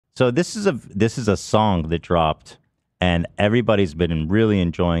So this is a song that dropped, and everybody's been really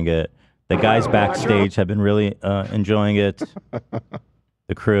enjoying it. The guys backstage have been really enjoying it.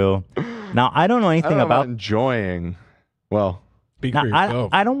 The crew. Now I don't know anything about enjoying. Well,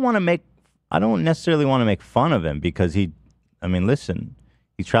 I don't necessarily want to make fun of him because I mean, listen,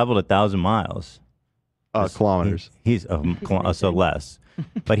 he traveled 1,000 miles. Kilometers. He's so less,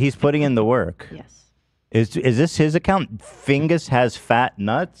 but he's putting in the work. Yes. Is this his account? Fingus has fat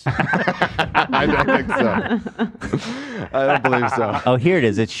nuts. I don't think so. I don't believe so. Oh, here it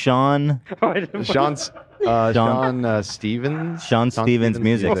is. It's Sean. Sean Stevens. Sean Stevens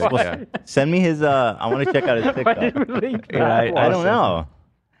music. Well, send me his. I want to check out his TikTok. I don't know.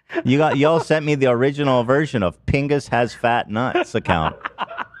 Y'all sent me the original version of Pingus has fat nuts account.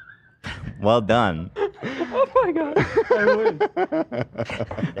 Well done. Oh my god! I win.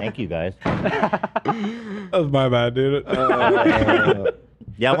 Thank you guys. That was my bad, dude.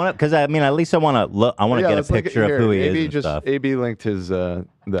 Yeah, I want to, because I mean, at least I want to look. I want to get a picture of who he is and stuff. AB linked his the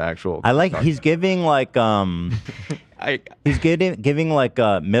actual. I like. He's giving like he's giving like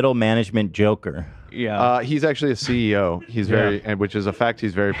a middle management Joker. Yeah. He's actually a CEO. He's which is a fact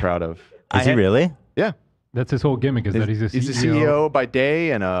he's very proud of. Is he really? Yeah. That's his whole gimmick, is that he's a CEO. He's a CEO by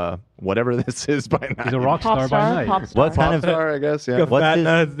day and whatever this is by night. He's a rock star by night. Popstar. What kind of star, I guess, yeah. What's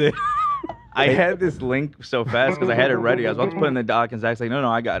his, I had this link so fast because I had it ready. I was about to put it in the doc, and Zach's like, no,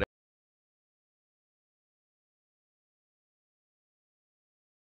 I got it.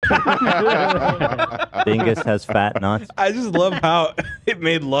 Dingus has fat nuts. I just love how it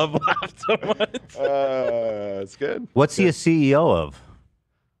made Love laugh so much. It's good. What's he a CEO of?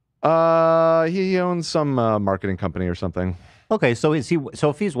 He owns some marketing company or something. Okay, so is he? So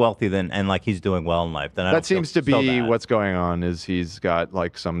if he's wealthy, then and like he's doing well in life, then I that don't feel seems to so be bad. what's going on. Is he's got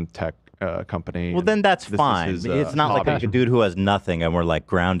like some tech company. Well, then that's this is fine. his, It's not like hobby. a dude who has nothing and we're like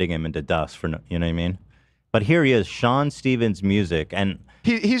grounding him into dust for you know what I mean? But here he is, Sean Stevens music, and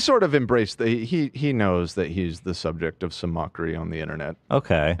he sort of embraced he knows that he's the subject of some mockery on the internet.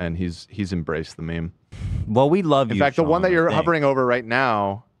 Okay, and he's embraced the meme. Well, we love you. In fact, Sean, the one that you're thanks. hovering over right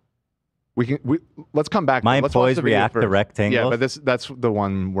now. Let's come back. My Let's watch employees the video react to first. rectangles? Yeah, but that's the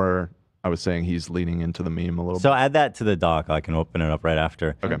one where I was saying he's leaning into the meme a little bit. So add that to the doc. I can open it up right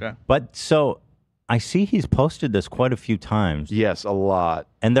after. Okay. But so I see he's posted this quite a few times. Yes, a lot.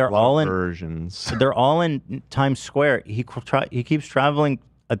 And they're all in versions. They're all in Times Square. He keeps traveling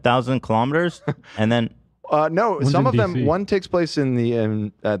 1,000 kilometers, and then no, One's some in of them. DC. One takes place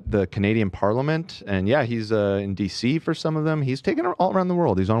at the Canadian Parliament, and yeah, he's in DC for some of them. He's taken it all around the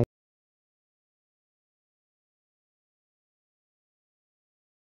world. He's on.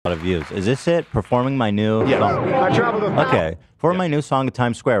 a lot of views. Is this it? Performing my new song? I traveled. Okay. For my new song at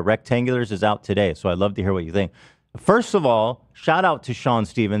Times Square, Rectangulars is out today, so I'd love to hear what you think. First of all, shout out to Sean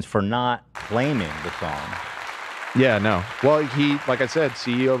Stevens for not claiming the song. Yeah, no. Well, he, like I said,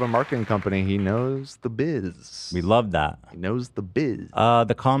 CEO of a marketing company. He knows the biz. We love that. He knows the biz.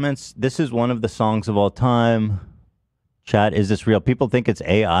 The comments, this is one of the songs of all time. Chat, is this real? People think it's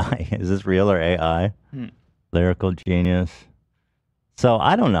AI. Is this real or AI? Lyrical genius. So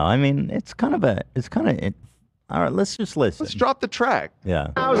I don't know. I mean, all right, let's just listen. Let's drop the track. Yeah.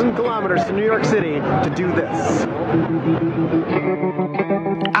 1,000 kilometers to New York City to do this.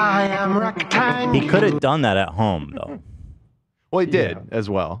 I am rectangular. He could have done that at home, though. Well, he did as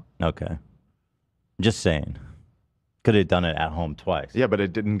well. Okay. Just saying. Could have done it at home twice. Yeah, but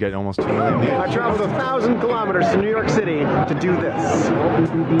it didn't get almost 2 million views. I traveled 1,000 kilometers to New York City to do this.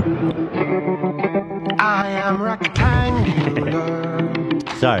 I am rectangular.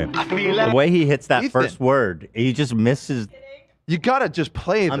 Sorry. The way he hits that Ethan. first word, he just misses. You gotta just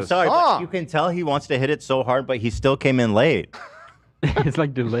play the I'm sorry, song. but you can tell he wants to hit it so hard, but he still came in late. It's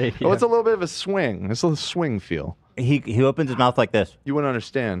like delayed. Oh, it's a little bit of a swing. It's a little swing feel. He opens his mouth like this. You wouldn't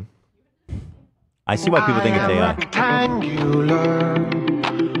understand. I see why people think it's AI. Rectangular.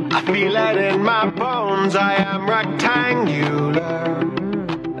 I feel it in my bones. I am rectangular.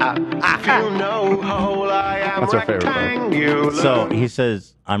 I feel no hole. I am That's our favorite part. rectangular. So he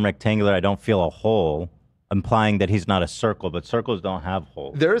says, I'm rectangular, I don't feel a hole, implying that he's not a circle, but circles don't have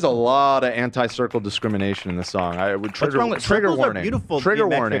holes. There is a lot of anti-circle discrimination in the song. I would What's wrong with trigger circles warning. are beautiful Trigger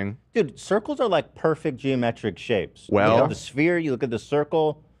geometric- warning. Dude, circles are like perfect geometric shapes. Well- you look at the sphere, you look at the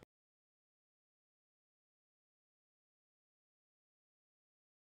circle.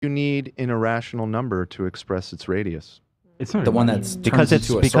 You need an irrational number to express its radius. It's not The one that's Because it's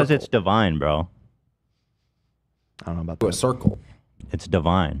into a circle. divine, bro. I don't know about To a that. circle. It's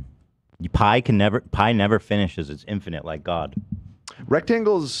divine. Pi never finishes. It's infinite like God.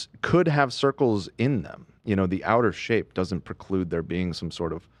 Rectangles could have circles in them. You know, the outer shape doesn't preclude there being some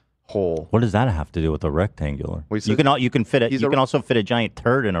sort of hole. What does that have to do with a rectangular? Well, he You said can you can fit it. he's You a- can also fit a giant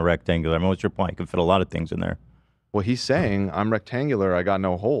turd in a rectangular. I mean, what's your point? You can fit a lot of things in there. Well, he's saying I'm rectangular. I got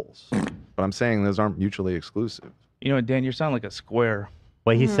no holes. But I'm saying those aren't mutually exclusive. You know, Dan, you sound like a square.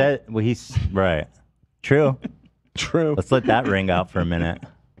 Well, he said. Well, he's right. True. True. Let's let that ring out for a minute.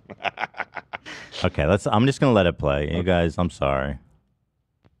 Okay, I'm just gonna let it play. You guys, I'm sorry.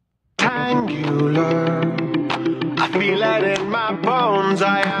 Rectangular. I feel it in my bones.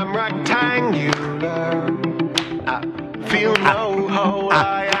 I am rectangular. I feel no hole.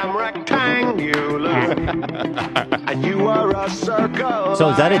 I am rectangular. And you are a circle. So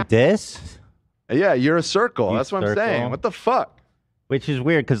is that a diss? Yeah, you're a circle. You That's what I'm circle. saying. What the fuck? Which is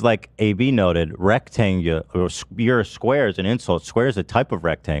weird because, like AB noted, rectangular or you're a square is an insult. Square is a type of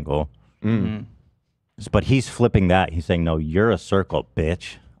rectangle. But he's flipping that. He's saying, no, you're a circle,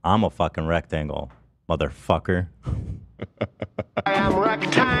 bitch. I'm a fucking rectangle, motherfucker. I am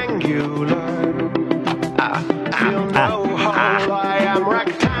rectangular. I feel no hole. I am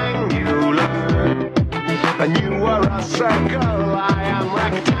rectangular. And you are a circle. I am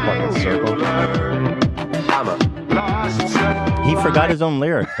rectangular. I'm a lost soul. He forgot his own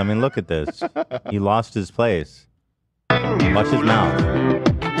lyrics. I mean, look at this. He lost his place. Watch his mouth.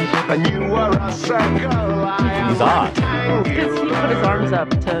 And you are a circle. I am He's off. Because he put his arms up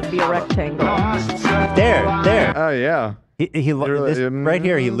to be a rectangle. There. Oh, yeah. Right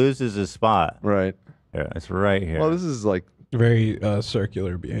here, he loses his spot. Right. Yeah, it's right here. Well, this is like very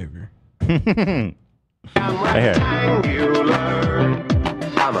circular behavior. Right here.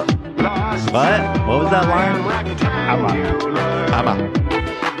 What? What was that line?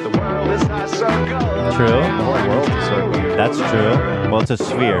 True. The whole world's a circle. That's true. Well, it's a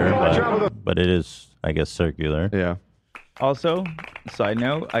sphere, but it is, I guess, circular. Yeah. Also, side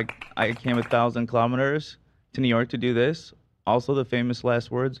note, I came 1,000 kilometers to New York to do this. Also, the famous last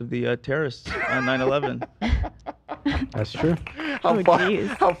words of the terrorists on 9/11. That's true.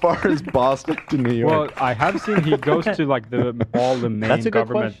 How far is Boston to New York? Well, I have seen he goes to like all the main That's a good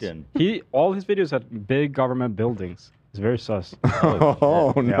government. question. All his videos at big government buildings. It's very sus.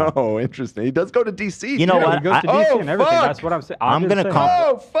 Oh, Yeah. no, interesting. He does go to DC. You know too. what? He goes to DC and everything. fuck. That's what I'm saying. I'm gonna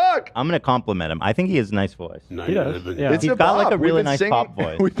Oh, fuck. I'm gonna compliment him. I think he has a nice voice. He does. Yeah. It's He's a got like bop. a really We've been nice singing- pop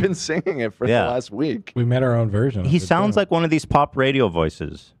voice. We've been singing it for Yeah. the last week. We met our own version. He sounds like one of these pop radio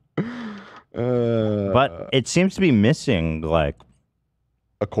voices, but it seems to be missing. Like,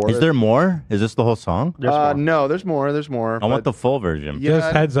 a chorus. is there more? Is this the whole song? No, there's more. There's more. I want but- the full version. Yeah.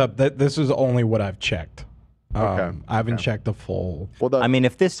 Just heads up that this is only what I've checked. Okay, I haven't okay. checked the full. Well, the I mean,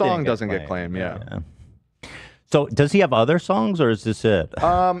 if this song didn't doesn't get claimed, claimed, yeah. So, does he have other songs, or is this it?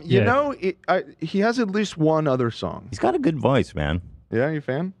 You Yeah. know, he has at least one other song. He's got a good voice, man. Yeah, you a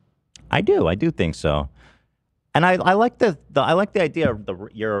fan? I do think so. And I like the I like the idea of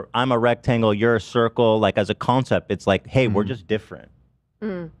I'm a rectangle, you're a circle. Like as a concept, it's like, hey, we're just different.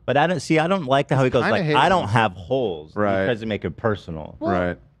 But I don't like how he goes kinda like, hating I don't on have holes. Right. He tries to make it personal. Well,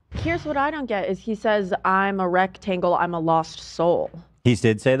 Right. Here's what I don't get is he says, I'm a rectangle, I'm a lost soul. He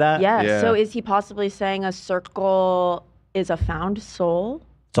did say that? Yes. Yeah. So is he possibly saying a circle is a found soul?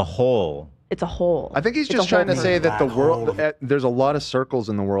 It's a hole. It's a hole. I think he's It's just a trying to whole say thing. that the world, there's a lot of circles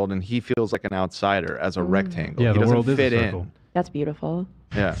in the world, and he feels like an outsider as a rectangle. Yeah, he the doesn't world is a fit circle. in. That's beautiful.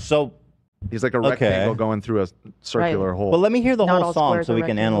 Yeah, So, he's like a Okay. rectangle going through a circular hole. well, let me hear the Not whole all song squares so are we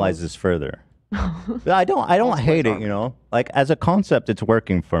can analyze rectangles. this further. I don't hate it, you know? Like as a concept, it's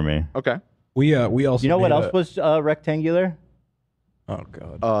working for me. Okay. We also. You know what made else was rectangular? Oh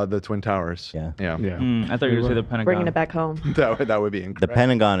god. The Twin Towers. Yeah. Yeah. Yeah. I thought you were going to say the Pentagon. Bringing it back home. That would be The incorrect.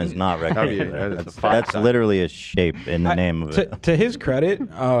 Pentagon is not That'd be- rectangular. that's a That's fact. literally a shape in the name of it. To his credit,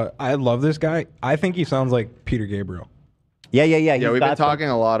 I love this guy. I think he sounds like Peter Gabriel. Yeah. Yeah, he's we've been got some- talking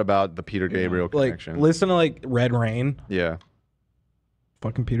a lot about the Peter Gabriel Like, connection. listen to like Red Rain. Yeah.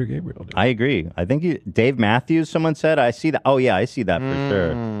 Fucking Peter Gabriel. Dude. I agree. I think Dave Matthews. Someone said I see that. Oh yeah, I see that for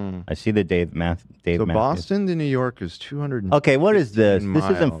sure. I see the Dave So Matthews. Boston to New York is 200. Okay, what is this? This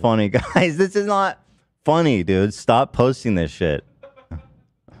isn't miles. funny, guys. This is not funny, dude. Stop posting this shit.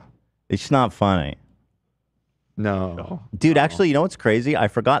 It's not funny, No. dude. Actually, you know what's crazy? I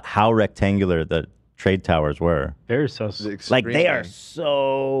forgot how rectangular the trade towers were. Very sus. Like they are Extremely.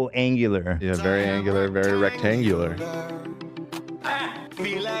 so angular. Yeah, very angular, very rectangular.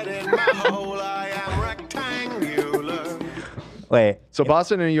 Feel it in my hole. I am rectangular. Wait, So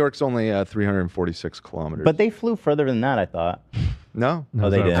Boston to New York's only 346 kilometers. but they flew further than that. I thought. no, Oh,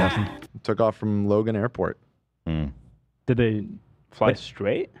 they did. took off from Logan Airport. Did they fly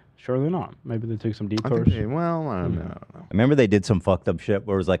straight? Surely not. Maybe they took some I think detours. they, well, I don't know. I remember they did some fucked up shit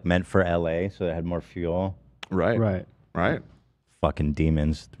where it was like meant for LA, so it had more fuel. Right. Right. Right. fucking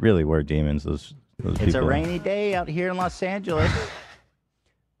demons. Really were demons. Those It's people. a rainy day out here in Los Angeles.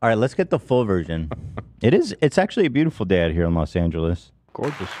 All right, let's get the full version. It's actually a beautiful day out here in Los Angeles.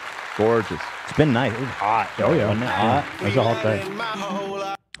 Gorgeous. Gorgeous. It's been nice. It's hot. Oh yeah. Wasn't it hot? It's a hot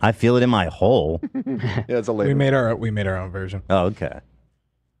day. I feel it in my hole. Yeah, it's a late. We made our own version. Oh, okay.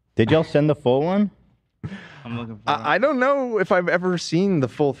 Did y'all send the full one? I'm looking for. I don't know if I've ever seen the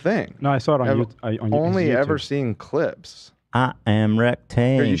full thing. No, I saw it on I've YouTube. only ever seen clips. I am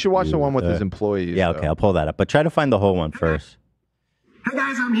rectangular. Here, you should watch the one with his employees. Yeah, okay, I'll pull that up. But try to find the whole one first. Hey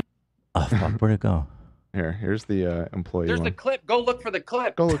guys, I'm here. Oh, fuck, where'd it go? Here's the employee There's one. the clip. Go look for the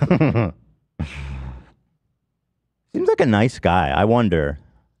clip. Go look. For Seems like a nice guy. I wonder.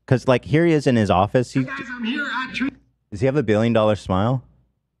 Because, like, here he is in his office. Hey guys, I'm here at Does he have a $1 billion smile?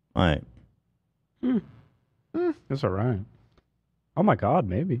 All right. It's all right. Oh my God,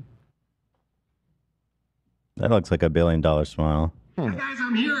 maybe. That looks like a $1 billion smile. Hey guys,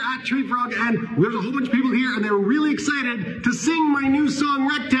 I'm here at Tree Frog, and there's a whole bunch of people here, and they were really excited to sing my new song,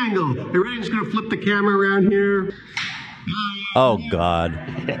 Rectangle. Hey, ready? I'm just gonna flip the camera around here. Oh, God.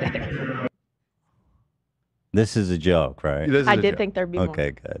 This is a joke, right? This is I a did joke. think there'd be more.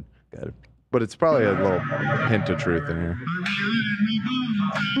 Okay, good. Good. But it's probably a little hint of truth in here.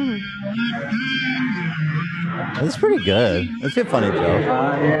 That's pretty good. That's a funny joke.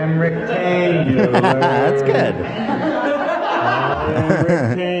 I am rectangular. That's good.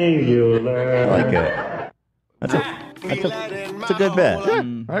 Rectangular. I like it. That's a good bet.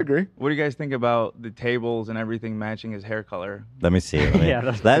 I agree. What do you guys think about the tables and everything matching his hair color? Let me see.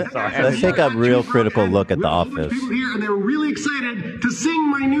 Yeah, Let's take a real critical look at the There's a whole bunch office. of people here, and they were really excited to sing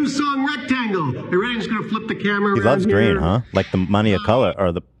my new song, Rectangle. Hey, ready? I'm just gonna flip the camera He around loves green, here. huh? Like the money of color,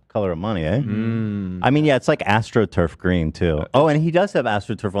 or the color of money, eh? I mean, yeah, it's like AstroTurf green, too. Oh, and he does have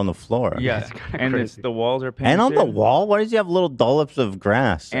AstroTurf on the floor. Yeah, and it's, the walls are painted. And on the wall? Why does he have little dollops of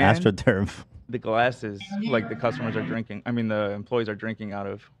grass? And- AstroTurf. The glasses, like the customers are drinking. I mean, the employees are drinking out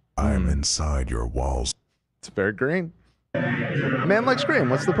of. I'm inside your walls. It's very green. Man likes green.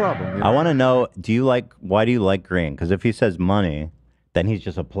 What's the problem? You I know? want to know, why do you like green? Because if he says money, then he's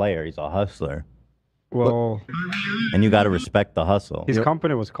just a player. He's a hustler. Well, And you got to respect the hustle. his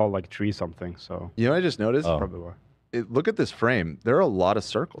company was called like Tree something, so You know what I just noticed? Oh. probably why. Look at this frame. There are a lot of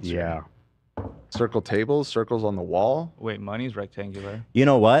circles. here. Yeah. Circle tables, circles on the wall. Wait, money's rectangular. You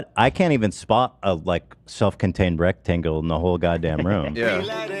know what? I can't even spot a like self-contained rectangle in the whole goddamn room. Yeah.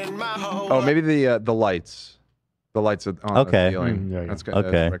 Oh, maybe the lights. The lights on Okay. the ceiling. Yeah, yeah. That's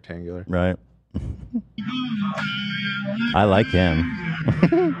Okay. that's rectangular. Right. I like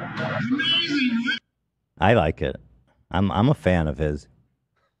him. I like it. I'm a fan of his.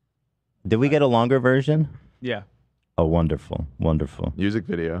 Did we get a longer version? Yeah. Oh, wonderful, wonderful. Music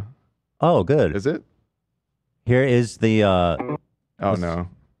video. Oh, good. Is it? Here is the. Oh no,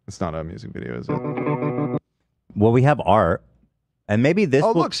 it's not a music video, is it? Well, we have art, and maybe this.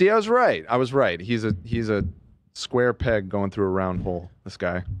 Oh will- look, see, I was right. He's a square peg going through a round hole. This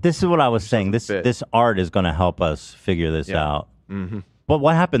guy. This is what I was saying. fit. This art is going to help us figure this Yeah. out. Mm-hmm. But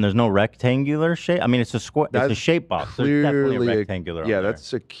what happened? There's no rectangular shape. I mean, it's a square. It's a That's shape box. There's definitely a rectangular. Yeah, on there.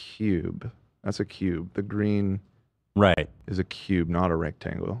 that's a cube. That's a cube. The green right. is a cube, not a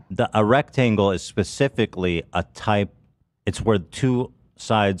rectangle. A rectangle is specifically a type. It's where two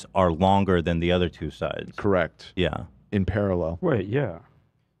sides are longer than the other two sides. Correct. Yeah. In parallel. Wait, yeah.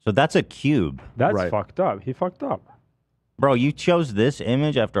 So that's a cube. That's Right. fucked up. He fucked up. Bro, you chose this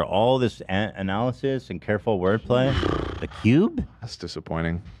image after all this analysis and careful wordplay? The cube? That's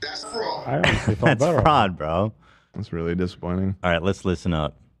disappointing. I honestly thought That's better. fraud, bro. That's really disappointing. All right, let's listen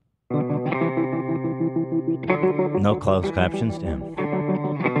up. No closed captions? Damn.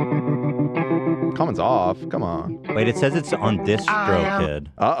 Comments off. Come on. Wait, it says it's on DistroKid.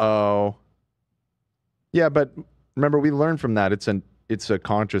 Uh-oh. Yeah, but remember, we learned from that. It's a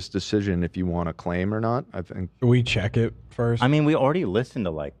conscious decision if you want to claim or not, I think. We check it first. I mean, we already listened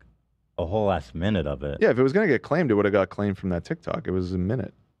to like a whole last minute of it. Yeah, if it was going to get claimed, it would have got claimed from that TikTok. It was a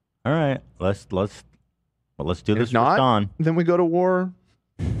minute. All right, let's do If this with not, Sean. then we go to war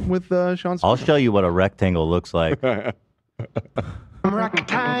with Sean. I'll show you what a rectangle looks like.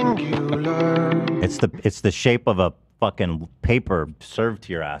 Rectangular. It's the shape of a fucking paper served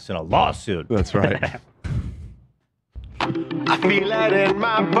to your ass in a lawsuit. That's right. I feel it in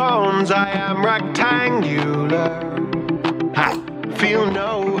my bones. I am rectangular. I feel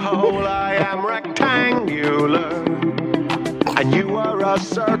no hole. I am rectangular. And you are a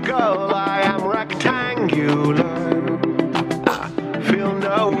circle. I am rectangular. I feel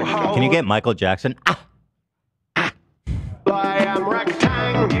no hole. Can you get Michael Jackson? I am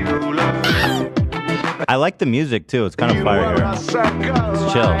rectangular. I like the music too. It's kind of fire here. It's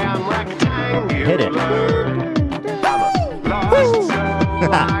chill. Hit it.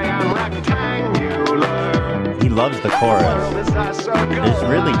 He loves the chorus. It's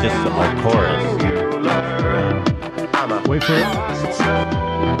really just a chorus. Wait for it.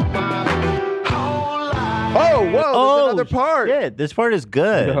 Oh, whoa, there's another part. Shit, this part is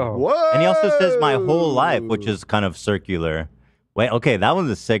good. No. Whoa. And he also says my whole life, which is kind of circular. Wait, okay, that was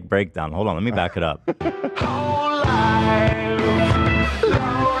a sick breakdown. Hold on, let me back it up.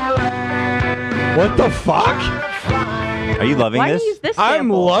 What the fuck? Are you loving Why do this? you use this I'm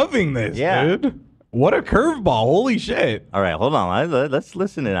sample? loving this, Yeah. dude. What a curveball. Holy shit. All right, hold on. Let's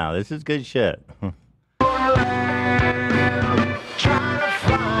listen to now. This is good shit.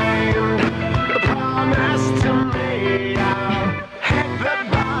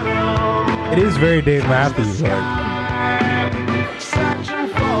 It is very Dave Matthews. Like,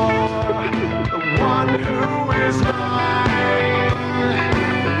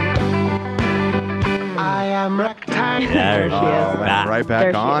 I am rectangular. There she is. Oh, man, right back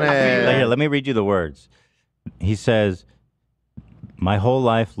There she on is. it. Here, let me read you the words. He says, my whole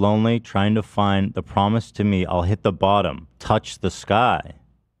life lonely, trying to find the promise to me. I'll hit the bottom, touch the sky.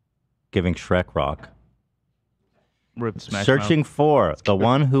 Giving Shrek rock. Rip Smash Searching Mouth. for the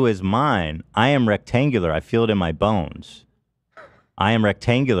one who is mine. I am rectangular. I feel it in my bones. I am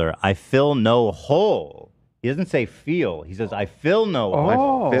rectangular. I fill no hole. He doesn't say feel. He says, I fill no hole.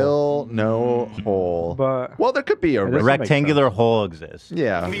 Oh. Fill no hole. But Well, there could be a It A doesn't make rectangular hole exists.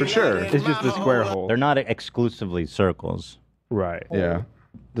 yeah, for sure. it's just a square hole. They're not exclusively circles. Right. Yeah.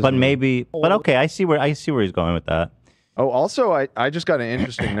 But maybe, but okay, I see where he's going with that. Oh, also, I just got an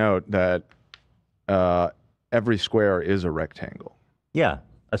interesting note that every square is a rectangle. Yeah,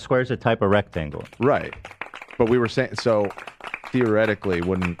 a square is a type of rectangle. Right. But we were saying, so theoretically,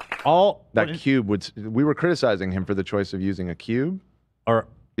 wouldn't All that cube would, we were criticizing him for the choice of using a cube or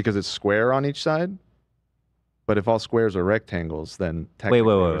because it's square on each side. But if all squares are rectangles, then technically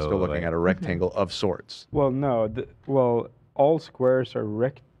we're still looking at a rectangle of sorts. Well, no. All squares are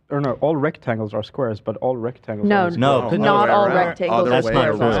all rectangles are squares, but all rectangles No, are no, squares. not all around. rectangles Other That's way not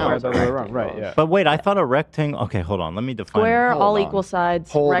around. true. Squares other way around. Right. Yeah. But wait, I thought a rectangle. Okay, hold on. Let me define. Square, Hold all on. equal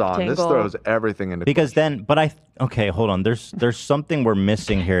sides, Hold rectangle. on, this throws everything into Because question. then, but okay, hold on. There's something we're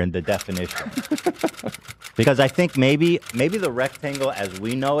missing here in the definition. Because I think maybe the rectangle as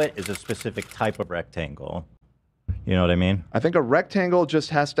we know it is a specific type of rectangle. You know what I mean? I think a rectangle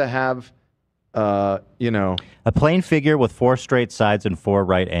just has to have, A plane figure with 4 straight sides and 4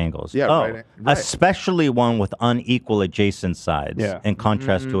 right angles. Yeah, oh, right, right. especially one with unequal adjacent sides. Yeah. In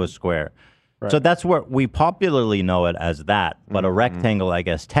contrast to a square. So that's where we popularly know it as that. But a rectangle, I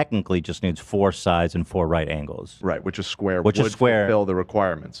guess, technically just needs 4 sides and 4 right angles. Right, which a square Which a would square- fulfill the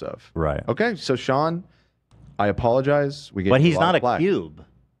requirements of. Right. Okay, so Sean, I apologize. We gave But you he's a lot not of a flack. cube.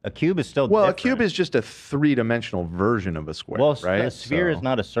 A cube is still Well, different. a cube is just a 3-dimensional version of a square, Well, right? a sphere So- is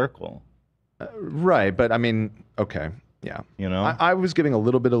not a circle. Right, but I mean, okay, yeah. You know? I was giving a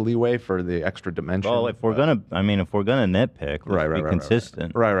little bit of leeway for the extra dimension. Well, if we're but- gonna nitpick, let's right, be right,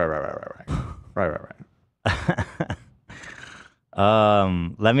 consistent. right.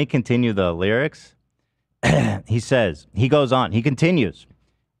 Let me continue the lyrics. He goes on, he continues.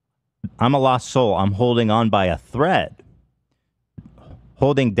 I'm a lost soul. I'm holding on by a thread.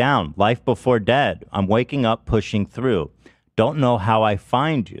 Holding down, life before dead. I'm waking up, pushing through. Don't know how I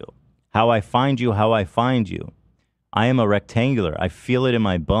find you. How I find you, how I find you. I am a rectangular. I feel it in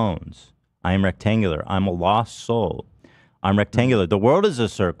my bones. I am rectangular. I'm a lost soul. I'm rectangular. The world is a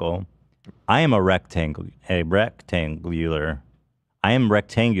circle. I am a rectangular. I am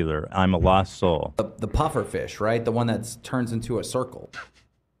rectangular. I'm a lost soul. The puffer fish, right? The one that turns into a circle.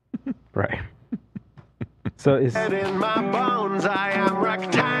 Right. So is In my bones, I am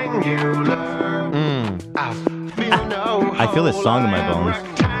rectangular. I feel this song in my bones.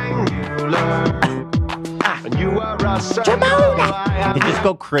 You are a circle. I am You just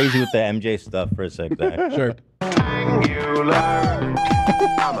go crazy with the MJ stuff for a sec there. Sure. rectangular. I'm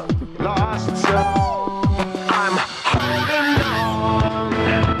a lost soul. I'm holding on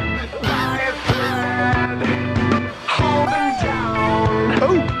by a thread. Holding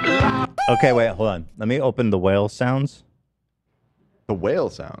down. Okay, wait, hold on. Let me open the whale sounds. The whale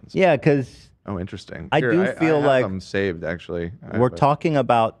sounds. Yeah, because Oh, interesting. I do feel have like them saved actually. we're talking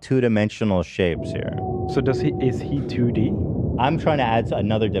about 2-dimensional shapes here. so is he 2D? I'm trying to add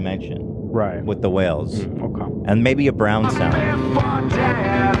another dimension Right. with the whales. Okay. And maybe a brown sound.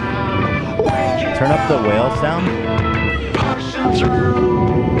 Turn up the whale sound.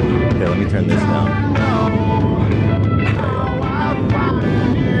 Okay, let me turn this down.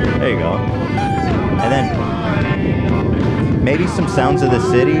 There you go. And And then maybe some sounds of the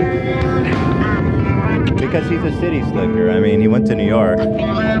city. Because he's a city slicker. I mean, he went to New York.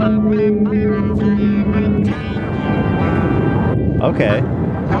 Okay.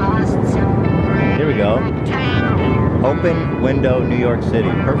 Here we go. Open window, New York City.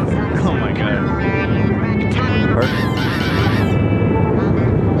 Perfect. Oh my god. Perfect.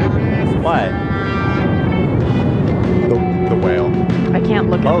 What? The whale. I can't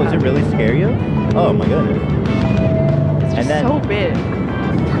look at Oh, that. does it really scare you? Oh my goodness. It's And then, so big.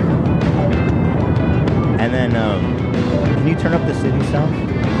 and then, can you turn up the city sound?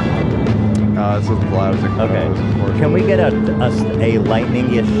 It's as loud as it goes. Okay. Unfortunately. Can we get a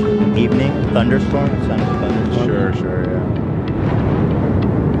lightning-ish evening thunderstorm? Sound like thunderstorm. Sure, yeah.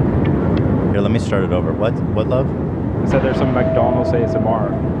 Here, let me start it over. What, love? So there's some McDonald's ASMR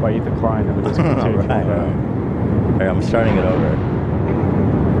by Ethan Klein in the description. Right. Alright, I'm starting it over.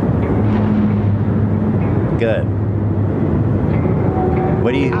 Good.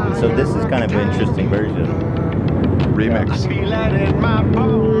 What do you? So this is kind of an interesting version. Remix.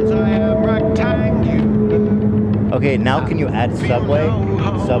 Okay, now can you add subway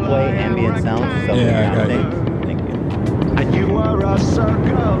ambient sounds? Subway Yeah, I got things? Thank you. You are a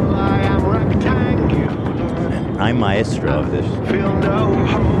circle, I am rectangular. I'm maestro of this. Feel no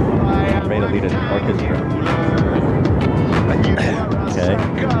hope, I am Ready to lead an orchestra. Okay.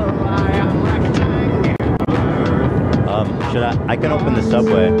 Should I can open the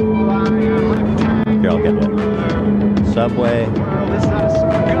subway. Here, I'll get one. Subway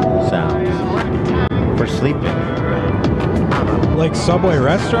sounds for sleeping. Like Subway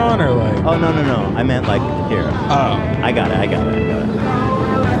restaurant or like? Oh, no. I meant like here. Oh. I got it.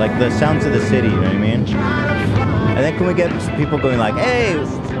 Like the sounds of the city, you know what I mean? And then can we get people going like, hey,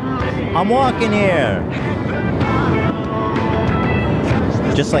 I'm walking here.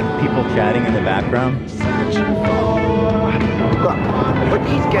 Just like people chatting in the background. Put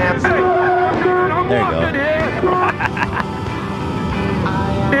these gaps. There you go.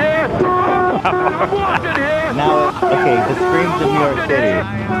 Now, okay, the screams of New York City.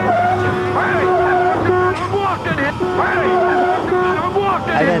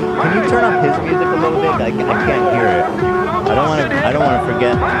 And then, can you turn up his music a little bit? I can't hear it. I don't want to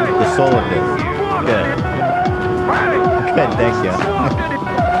forget the soul of this. Good. Good, thank you.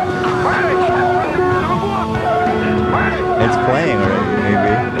 It's playing already,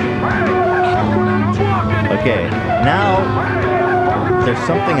 maybe. Okay, now there's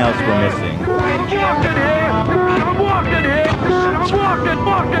something else we're missing.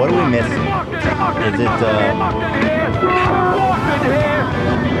 What are we missing? Is it,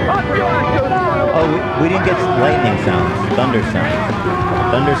 oh, we didn't get lightning sounds, thunder sounds.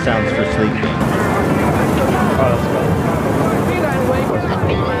 Thunder sounds for sleeping. Oh, that's good.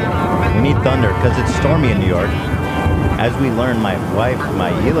 We need thunder because it's stormy in New York. As we learned, my wife,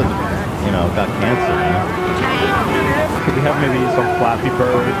 Elizabeth, got cancer. Could we have maybe some Flappy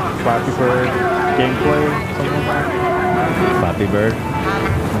Bird gameplay, something like that? Flappy Bird.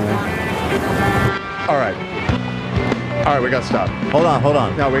 All right, we gotta stop. Hold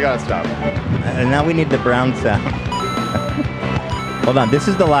on. No, we gotta stop. And now we need the brown sound. Hold on, this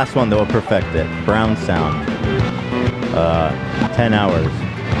is the last one that will perfect it. Brown sound. 10 hours.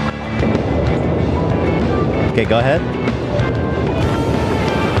 Okay, go ahead.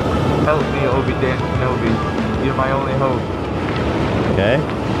 Help me, Obi Dan Kenobi. You're my only hope. Okay.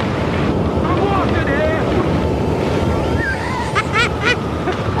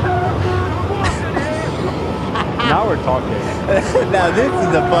 Now we're talking. Now this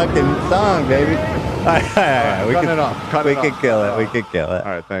is a fucking song, baby. All right. We Cut can it off. We could kill it. We could kill it.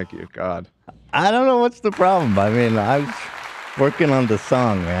 All right, thank you. God. I don't know what's the problem. I mean, I was working on the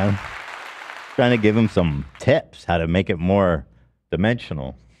song, man. Trying to give him some tips how to make it more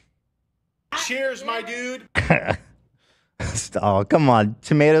dimensional. Cheers, my dude. Oh, come on.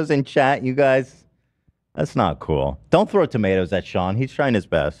 Tomatoes in chat, you guys. That's not cool. Don't throw tomatoes at Sean. He's trying his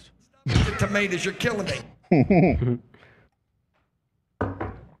best. The tomatoes, you're killing me.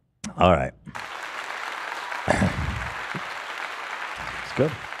 All right. It's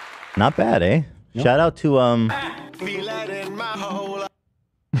good. Not bad, eh? Nope. Shout out to Feel it in my hole.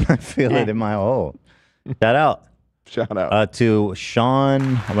 I feel it in my hole. Shout out. Shout out. To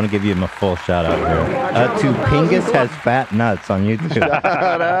Sean. I want to give you a full shout out here. To Pingus Has Fat Nuts on YouTube.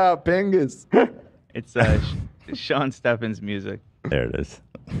 Shout out, Pingus. It's Sean Steffen's music. There it is.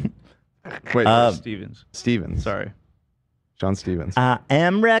 Wait, Stevens. Sorry. Sean Stevens. I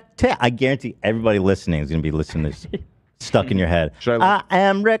am rectangular. I guarantee everybody listening is going to be listening to this stuck in your head. I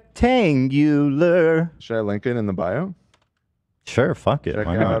am rectangular. Should I link it in the bio? Sure, fuck it. Check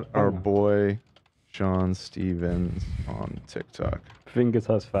Why out not? our boy Sean Stevens on TikTok. Fingers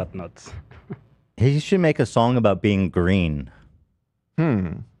has fat nuts. He should make a song about being green.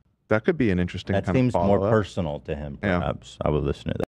 That could be an interesting That kind seems of more follow-up. personal to him, perhaps. I would listen to that.